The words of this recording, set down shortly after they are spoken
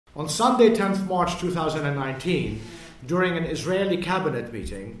On Sunday, 10th March 2019, during an Israeli cabinet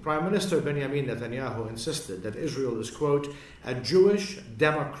meeting, Prime Minister Benjamin Netanyahu insisted that Israel is, quote, a Jewish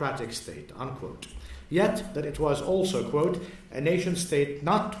democratic state, unquote. Yet that it was also, quote, a nation state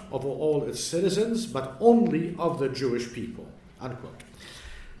not of all its citizens, but only of the Jewish people, unquote.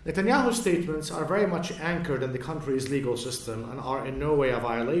 Netanyahu's statements are very much anchored in the country's legal system and are in no way a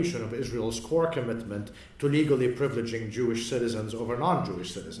violation of Israel's core commitment to legally privileging Jewish citizens over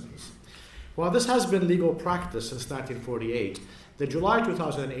non-Jewish citizens. While this has been legal practice since 1948, the July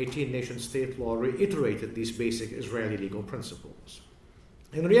 2018 nation-state law reiterated these basic Israeli legal principles.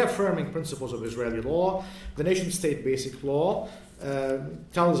 In reaffirming principles of Israeli law, the nation-state basic law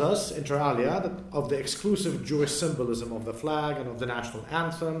tells us, inter alia, that of the exclusive Jewish symbolism of the flag and of the national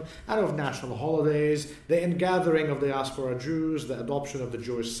anthem and of national holidays, the ingathering of diaspora Jews, the adoption of the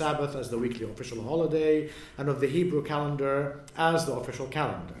Jewish Sabbath as the weekly official holiday, and of the Hebrew calendar as the official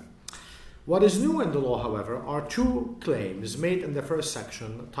calendar. What is new in the law, however, are two claims made in the first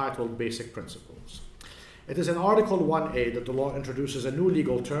section titled Basic Principles. It is in Article 1a that the law introduces a new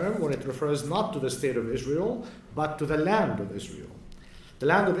legal term when it refers not to the State of Israel, but to the land of Israel. The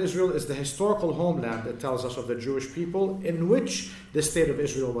land of Israel is the historical homeland, it tells us, of the Jewish people in which the State of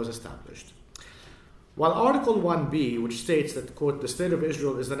Israel was established. While Article 1b, which states that, quote, the State of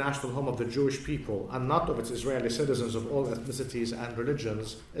Israel is the national home of the Jewish people and not of its Israeli citizens of all ethnicities and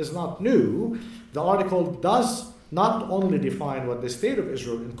religions, is not new, the article does not only define what the State of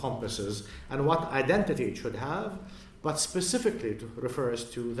Israel encompasses and what identity it should have, but specifically refers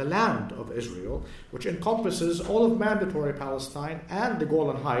to the land of Israel, which encompasses all of mandatory Palestine and the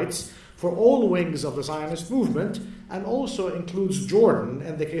Golan Heights for all wings of the Zionist movement, and also includes Jordan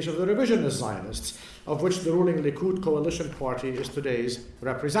in the case of the revisionist Zionists, of which the ruling Likud coalition party is today's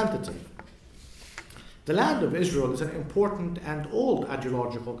representative. The land of Israel is an important and old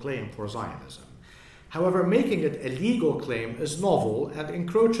ideological claim for Zionism. However, making it a legal claim is novel and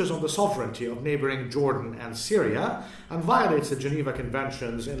encroaches on the sovereignty of neighboring Jordan and Syria and violates the Geneva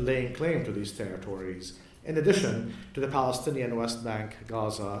Conventions in laying claim to these territories, in addition to the Palestinian West Bank,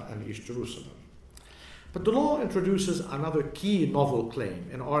 Gaza, and East Jerusalem. But the law introduces another key novel claim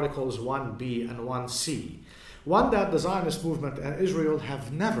in Articles 1b and 1c, one that the Zionist movement and Israel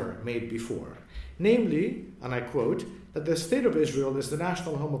have never made before, namely, and I quote, that the State of Israel is the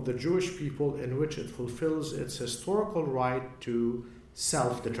national home of the Jewish people in which it fulfills its historical right to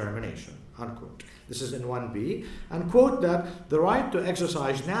self-determination, unquote. This is in 1b, and quote that the right to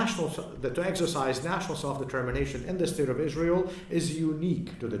exercise national self-determination in the State of Israel is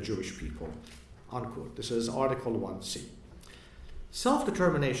unique to the Jewish people, unquote. This is Article 1c.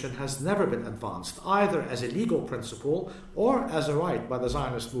 Self-determination has never been advanced either as a legal principle or as a right by the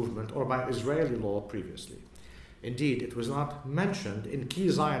Zionist movement or by Israeli law previously. Indeed, it was not mentioned in key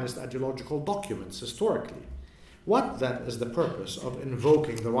Zionist ideological documents historically. What, then, is the purpose of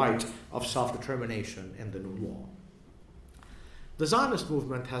invoking the right of self-determination in the new law? The Zionist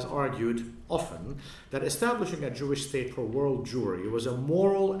movement has argued often that establishing a Jewish state for world Jewry was a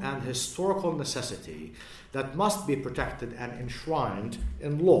moral and historical necessity that must be protected and enshrined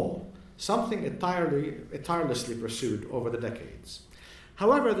in law, something it tirelessly pursued over the decades.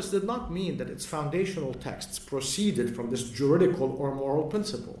 However, this did not mean that its foundational texts proceeded from this juridical or moral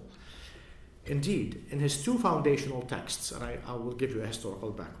principle. Indeed, in his two foundational texts, and I will give you a historical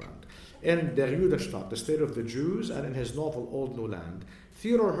background, in Der Judestaat, the State of the Jews, and in his novel Old New Land,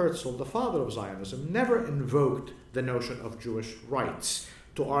 Theodor Herzl, the father of Zionism, never invoked the notion of Jewish rights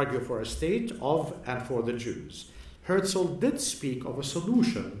to argue for a state of and for the Jews. Herzl did speak of a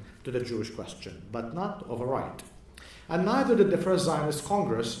solution to the Jewish question, but not of a right. And neither did the First Zionist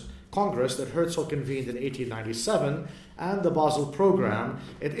Congress that Herzl convened in 1897 and the Basel Program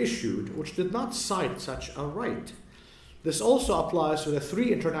it issued, which did not cite such a right. This also applies to the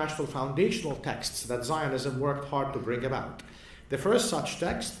three international foundational texts that Zionism worked hard to bring about. The first such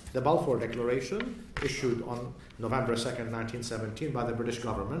text, the Balfour Declaration, issued on November 2nd, 1917 by the British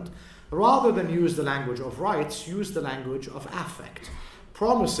government, rather than use the language of rights, used the language of affect,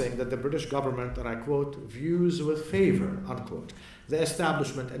 promising that the British government, and I quote, views with favor, unquote, the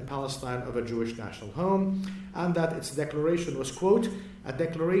establishment in Palestine of a Jewish national home, and that its declaration was, quote, a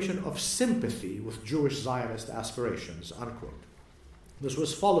declaration of sympathy with Jewish Zionist aspirations, unquote. This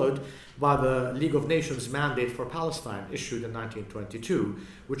was followed by the League of Nations Mandate for Palestine, issued in 1922,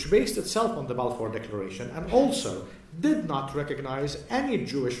 which based itself on the Balfour Declaration and also did not recognize any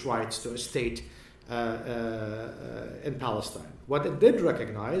Jewish rights to a state in Palestine. What it did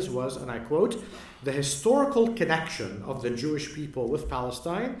recognize was, and I quote, the historical connection of the Jewish people with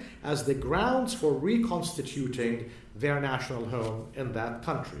Palestine as the grounds for reconstituting their national home in that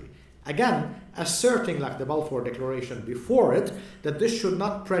country. Again, asserting, like the Balfour Declaration before it, that this should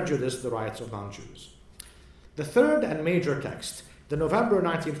not prejudice the rights of non-Jews. The third and major text, the November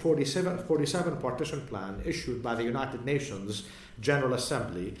 1947 partition plan issued by the United Nations General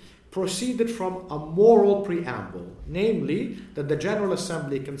Assembly, proceeded from a moral preamble, namely that the General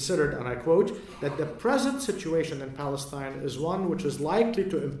Assembly considered, and I quote, that the present situation in Palestine is one which is likely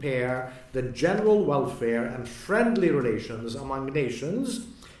to impair the general welfare and friendly relations among nations,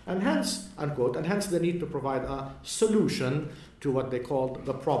 and hence, unquote, and hence the need to provide a solution to what they called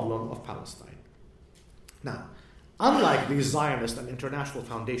the problem of Palestine. Now, unlike these Zionist and international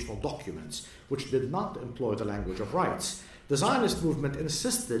foundational documents, which did not employ the language of rights, the Zionist movement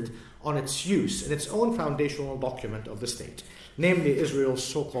insisted on its use in its own foundational document of the state, namely Israel's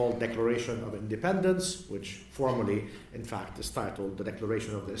so-called Declaration of Independence, which formally, in fact, is titled the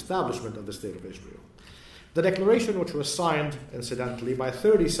Declaration of the Establishment of the State of Israel. The declaration, which was signed, incidentally, by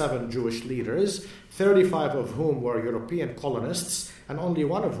 37 Jewish leaders, 35 of whom were European colonists, and only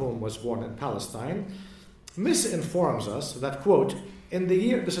one of whom was born in Palestine, misinforms us that, quote, in the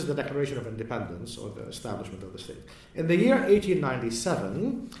year, this is the Declaration of Independence, or the establishment of the state. In the year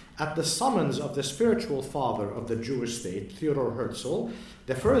 1897, at the summons of the spiritual father of the Jewish state, Theodor Herzl,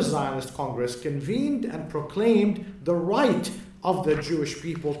 the First Zionist Congress convened and proclaimed the right of the Jewish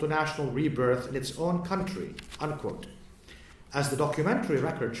people to national rebirth in its own country, unquote. As the documentary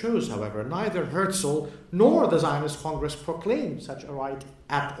record shows, however, neither Herzl nor the Zionist Congress proclaimed such a right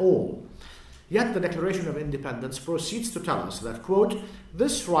at all. Yet the Declaration of Independence proceeds to tell us that, quote,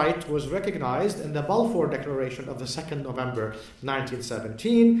 this right was recognized in the Balfour Declaration of the 2nd November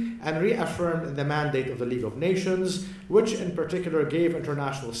 1917 and reaffirmed in the mandate of the League of Nations, which in particular gave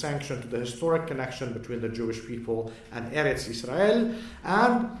international sanction to the historic connection between the Jewish people and Eretz Israel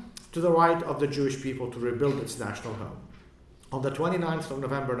and to the right of the Jewish people to rebuild its national home. On the 29th of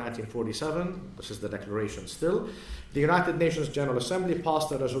November 1947, this is the declaration still, the United Nations General Assembly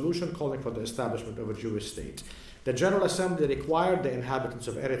passed a resolution calling for the establishment of a Jewish state. The General Assembly required the inhabitants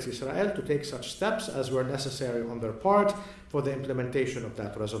of Eretz Israel to take such steps as were necessary on their part for the implementation of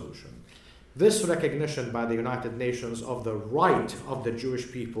that resolution. This recognition by the United Nations of the right of the Jewish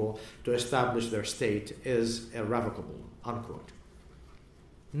people to establish their state is irrevocable, unquote.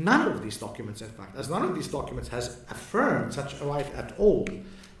 None of these documents, in fact, as none of these documents has affirmed such a right at all,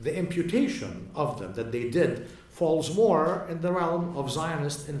 the imputation of them that they did falls more in the realm of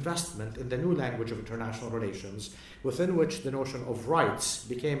Zionist investment in the new language of international relations, within which the notion of rights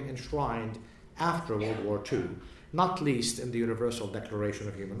became enshrined after World War II, not least in the Universal Declaration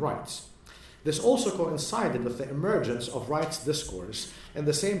of Human Rights. This also coincided with the emergence of rights discourse in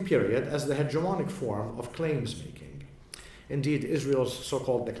the same period as the hegemonic form of claims-making. Indeed, Israel's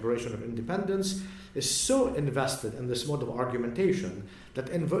so-called Declaration of Independence is so invested in this mode of argumentation that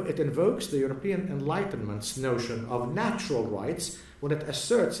it invokes the European Enlightenment's notion of natural rights when it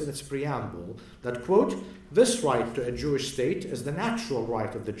asserts in its preamble that, quote, this right to a Jewish state is the natural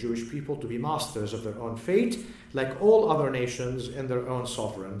right of the Jewish people to be masters of their own fate, like all other nations in their own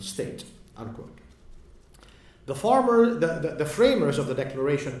sovereign state, unquote. The framers of the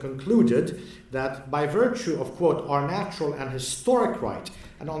declaration concluded that by virtue of, quote, our natural and historic right,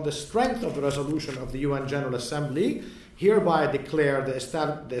 and on the strength of the resolution of the UN General Assembly, hereby declare the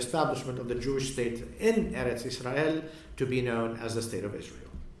establishment of the Jewish state in Eretz Israel to be known as the State of Israel,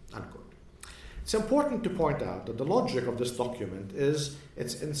 unquote. It's important to point out that the logic of this document is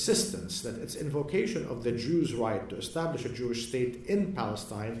its insistence that its invocation of the Jews' right to establish a Jewish state in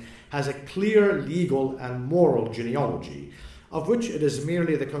Palestine has a clear legal and moral genealogy, of which it is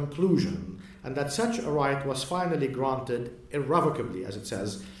merely the conclusion, and that such a right was finally granted irrevocably, as it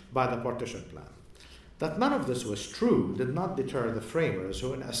says, by the partition plan. That none of this was true did not deter the framers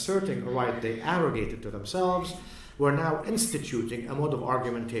who, in asserting a right they arrogated to themselves, were now instituting a mode of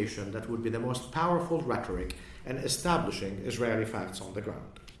argumentation that would be the most powerful rhetoric in establishing Israeli facts on the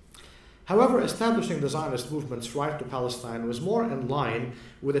ground. However, establishing the Zionist movement's right to Palestine was more in line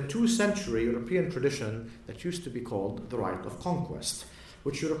with a 2-century European tradition that used to be called the right of conquest,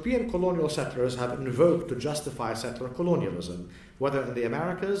 which European colonial settlers have invoked to justify settler colonialism, whether in the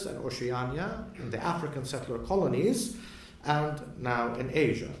Americas and Oceania, in the African settler colonies, and now in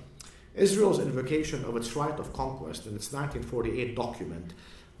Asia. Israel's invocation of its right of conquest in its 1948 document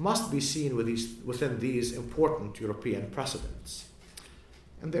must be seen within these important European precedents.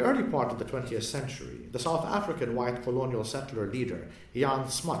 In the early part of the 20th century, the South African white colonial settler leader, Jan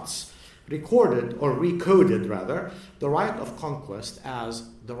Smuts, recorded, or recoded rather, the right of conquest as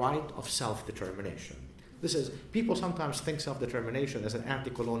the right of self-determination. This is, people sometimes think self-determination as an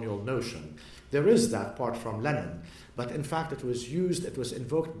anti-colonial notion. There is that part from Lenin, but in fact it was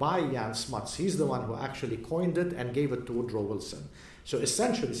invoked by Jan Smuts. He's the one who actually coined it and gave it to Woodrow Wilson. So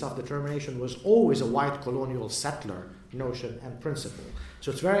essentially self-determination was always a white colonial settler notion and principle.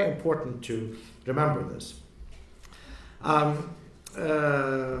 So it's very important to remember this.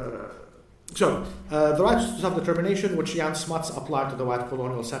 The right to self-determination, which Jan Smuts applied to the white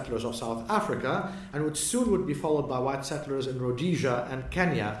colonial settlers of South Africa, and which soon would be followed by white settlers in Rhodesia and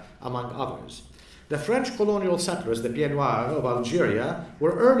Kenya, among others. The French colonial settlers, the Pieds Noirs of Algeria,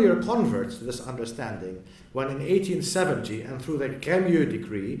 were earlier converts to this understanding, when in 1870, and through the Crémieux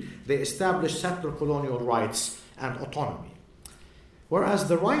Decree, they established settler colonial rights and autonomy. Whereas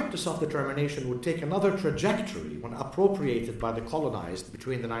the right to self-determination would take another trajectory when appropriated by the colonized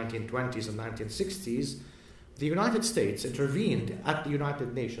between the 1920s and 1960s, the United States intervened at the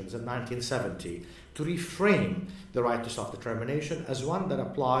United Nations in 1970 to reframe the right to self-determination as one that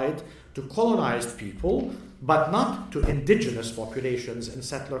applied to colonized people, but not to indigenous populations in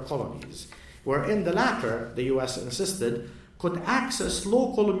settler colonies, where in the latter, the US insisted, could access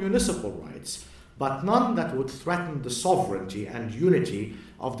local municipal rights, but none that would threaten the sovereignty and unity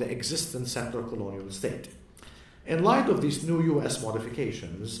of the existing settler colonial state. In light of these new US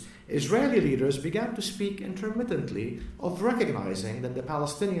modifications, Israeli leaders began to speak intermittently of recognizing that the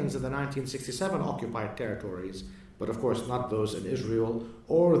Palestinians in the 1967 occupied territories, but of course not those in Israel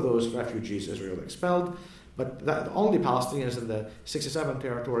or those refugees Israel expelled, but that only Palestinians in the 67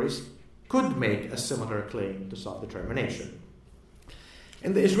 territories could make a similar claim to self-determination.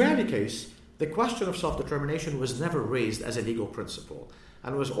 In the Israeli case, the question of self-determination was never raised as a legal principle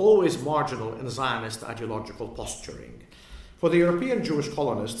and was always marginal in Zionist ideological posturing. For the European Jewish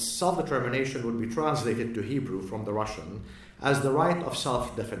colonists, self-determination would be translated to Hebrew from the Russian as the right of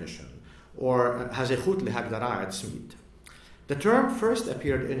self-definition, or hazechut lehagdara atzmit. The term first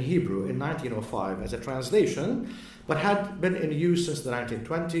appeared in Hebrew in 1905 as a translation, but had been in use since the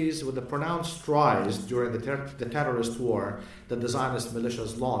 1920s with a pronounced rise during the terrorist war that the Zionist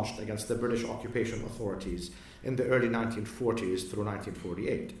militias launched against the British occupation authorities in the early 1940s through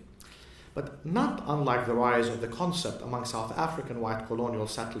 1948. But not unlike the rise of the concept among South African white colonial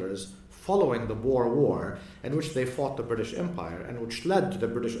settlers following the Boer War, in which they fought the British Empire and which led to the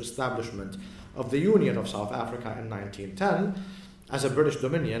British establishment of the Union of South Africa in 1910, as a British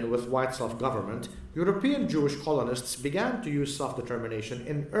dominion with white self-government, European Jewish colonists began to use self-determination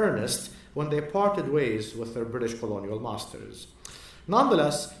in earnest when they parted ways with their British colonial masters.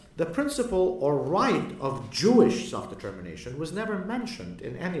 Nonetheless, the principle or right of Jewish self-determination was never mentioned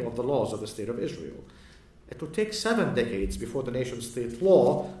in any of the laws of the State of Israel. It would take 7 decades before the nation-state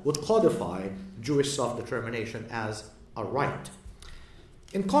law would codify Jewish self-determination as a right.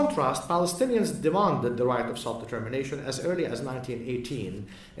 In contrast, Palestinians demanded the right of self-determination as early as 1918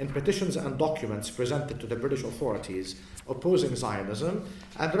 in petitions and documents presented to the British authorities opposing Zionism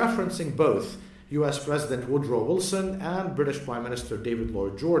and referencing both US President Woodrow Wilson and British Prime Minister David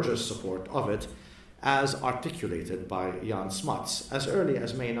Lloyd George's support of it, as articulated by Jan Smuts as early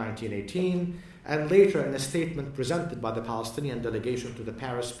as May 1918 and later in a statement presented by the Palestinian delegation to the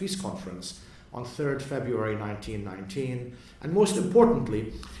Paris Peace Conference on 3rd February 1919, and most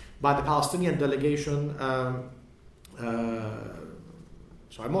importantly, by the Palestinian delegation,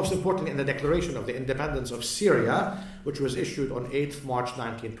 most importantly in the Declaration of the Independence of Syria, which was issued on 8th March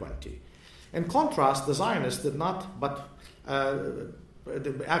 1920. In contrast, the Zionists did not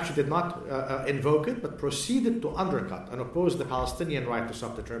invoke it, but proceeded to undercut and oppose the Palestinian right to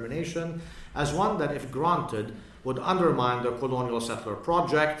self-determination as one that, if granted, would undermine the colonial settler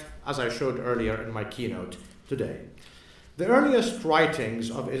project, as I showed earlier in my keynote today. The earliest writings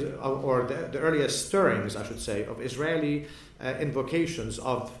the earliest stirrings, I should say, of Israeli invocations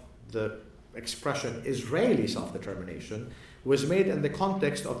of the expression Israeli self-determination was made in the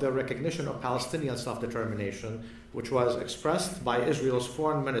context of the recognition of Palestinian self-determination, which was expressed by Israel's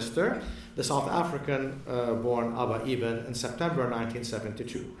foreign minister, the South African-born Abba Eban, in September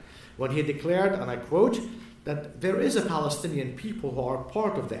 1972, when he declared, and I quote, that there is a Palestinian people who are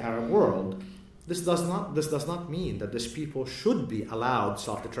part of the Arab world. This does not mean that this people should be allowed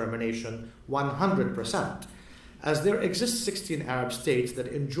self-determination 100%, as there exist 16 Arab states that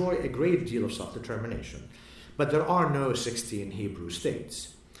enjoy a great deal of self-determination, but there are no 16 Hebrew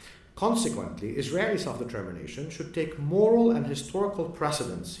states. Consequently, Israeli self-determination should take moral and historical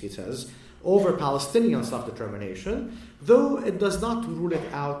precedence, he says, over Palestinian self-determination, though it does not rule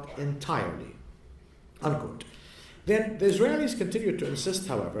it out entirely. Unquote. Then the Israelis continued to insist,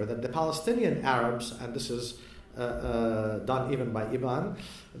 however, that the Palestinian Arabs, and this is done even by Iban,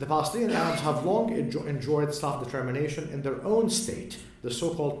 the Palestinian Arabs have long enjoyed self-determination in their own state, the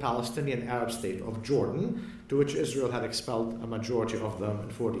so-called Palestinian Arab state of Jordan, to which Israel had expelled a majority of them in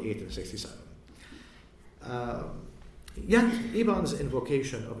 48 and 67. Yet Iban's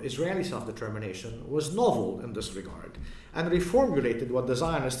invocation of Israeli self-determination was novel in this regard and reformulated what the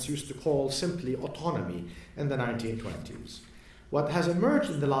Zionists used to call simply autonomy in the 1920s. What has emerged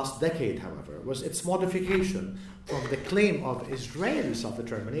in the last decade, however, was its modification from the claim of Israeli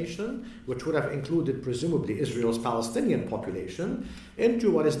self-determination, which would have included presumably Israel's Palestinian population,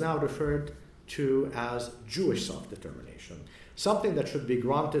 into what is now referred to as Jewish self-determination, something that should be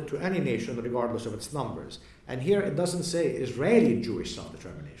granted to any nation regardless of its numbers. And here it doesn't say Israeli Jewish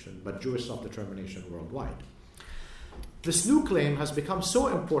self-determination, but Jewish self-determination worldwide. This new claim has become so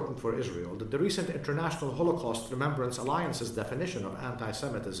important for Israel that the recent International Holocaust Remembrance Alliance's definition of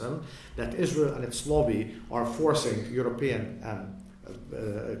anti-Semitism that Israel and its lobby are forcing European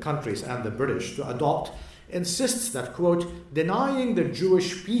countries and the British to adopt insists that, quote, denying the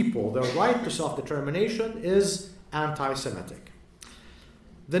Jewish people their right to self-determination is anti-Semitic.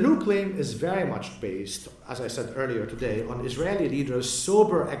 The new claim is very much based, as I said earlier today, on Israeli leaders'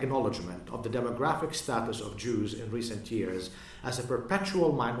 sober acknowledgement of the demographic status of Jews in recent years as a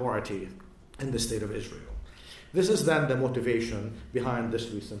perpetual minority in the state of Israel. This is then the motivation behind this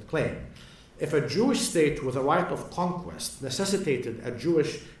recent claim. If a Jewish state with a right of conquest necessitated a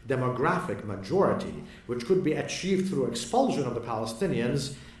Jewish demographic majority, which could be achieved through expulsion of the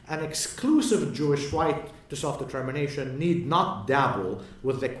Palestinians, an exclusive Jewish right to self-determination need not dabble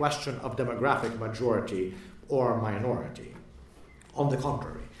with the question of demographic majority or minority. On the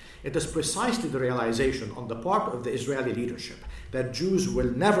contrary, it is precisely the realization on the part of the Israeli leadership that Jews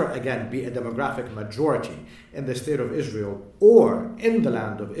will never again be a demographic majority in the state of Israel or in the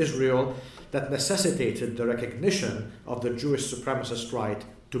land of Israel that necessitated the recognition of the Jewish supremacist right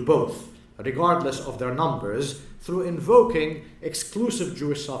to both, regardless of their numbers, through invoking exclusive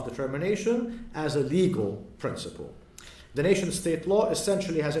Jewish self-determination as a legal principle. The nation-state law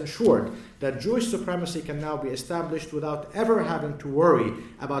essentially has ensured that Jewish supremacy can now be established without ever having to worry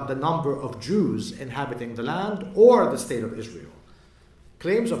about the number of Jews inhabiting the land or the state of Israel.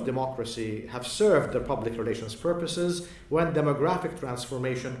 Claims of democracy have served their public relations purposes when demographic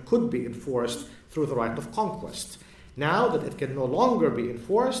transformation could be enforced through the right of conquest. Now that it can no longer be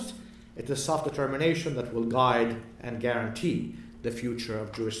enforced, it is self-determination that will guide and guarantee the future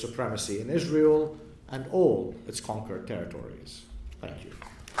of Jewish supremacy in Israel and all its conquered territories. Thank you.